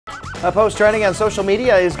A post trending on social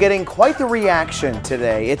media is getting quite the reaction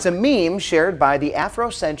today. It's a meme shared by the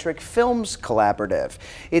Afrocentric Films Collaborative.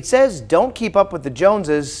 It says, "Don't keep up with the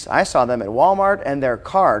Joneses. I saw them at Walmart and their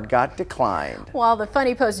card got declined." While the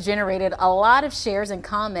funny post generated a lot of shares and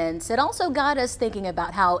comments, it also got us thinking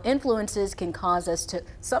about how influences can cause us to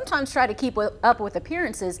sometimes try to keep up with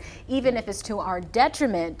appearances, even if it's to our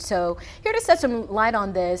detriment. So here to shed some light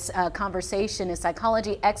on this conversation is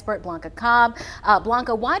psychology expert Blanca Cobb.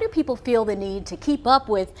 Blanca, why do people feel the need to keep up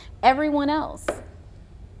with everyone else?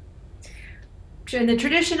 In the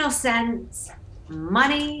traditional sense,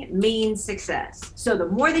 money means success. So the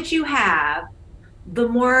more that you have, the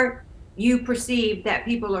more you perceive that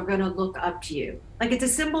people are going to look up to you. Like it's a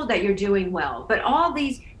symbol that you're doing well. But all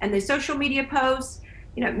these and the social media posts,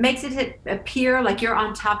 it makes it appear like you're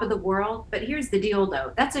on top of the world. But here's the deal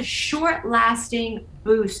though, that's a short-lasting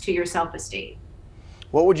boost to your self-esteem.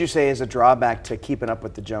 What would you say is a drawback to keeping up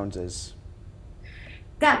with the Joneses?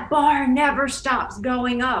 That bar never stops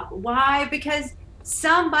going up. Why? Because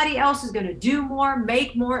somebody else is going to do more,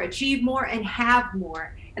 make more, achieve more, and have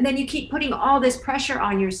more. And then you keep putting all this pressure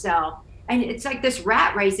on yourself. And it's like this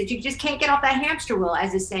rat race that you just can't get off that hamster wheel,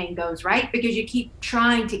 as the saying goes, right? Because you keep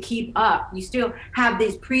trying to keep up. You still have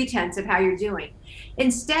this pretense of how you're doing.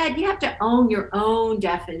 Instead, you have to own your own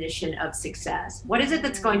definition of success. What is it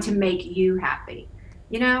that's going to make you happy?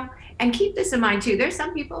 And keep this in mind too. There's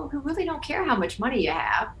some people who really don't care how much money you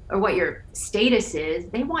have or what your status is.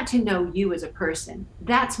 They want to know you as a person.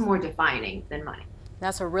 That's more defining than money.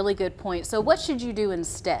 That's a really good point. So what should you do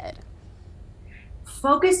instead?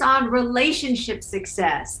 Focus on relationship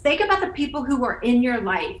success. Think about the people who are in your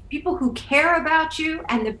life, people who care about you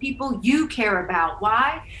and the people you care about.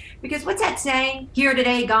 Why? Because what's that saying? Here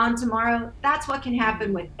today, gone tomorrow. That's what can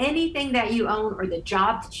happen with anything that you own or the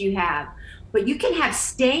job that you have. But you can have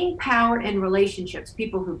staying power in relationships,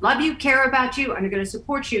 people who love you, care about you, and are going to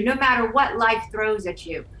support you no matter what life throws at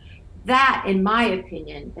you. That, in my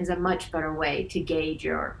opinion, is a much better way to gauge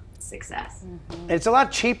your success. Mm-hmm. It's a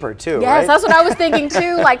lot cheaper too, yes, right? That's what I was thinking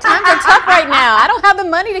too. Like, times are tough right now. I don't have the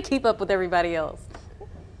money to keep up with everybody else.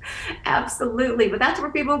 Absolutely, but that's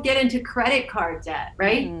where people get into credit card debt,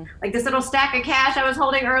 right? Mm-hmm. Like this little stack of cash I was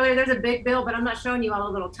holding earlier, there's a big bill, but I'm not showing you all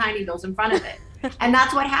the little tiny bills in front of it. And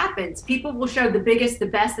that's what happens. People will show the biggest, the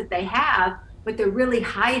best that they have, but they're really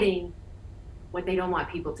hiding what they don't want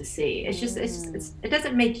people to see. It's just, it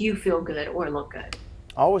doesn't make you feel good or look good.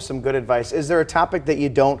 Always some good advice. Is there a topic that you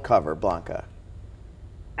don't cover, Blanca?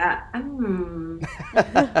 No,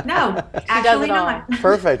 actually not.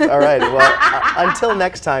 Perfect. All right. Well, until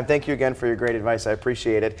next time, thank you again for your great advice. I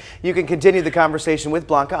appreciate it. You can continue the conversation with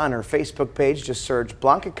Blanca on her Facebook page. Just search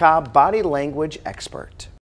Blanca Cobb, Body Language Expert.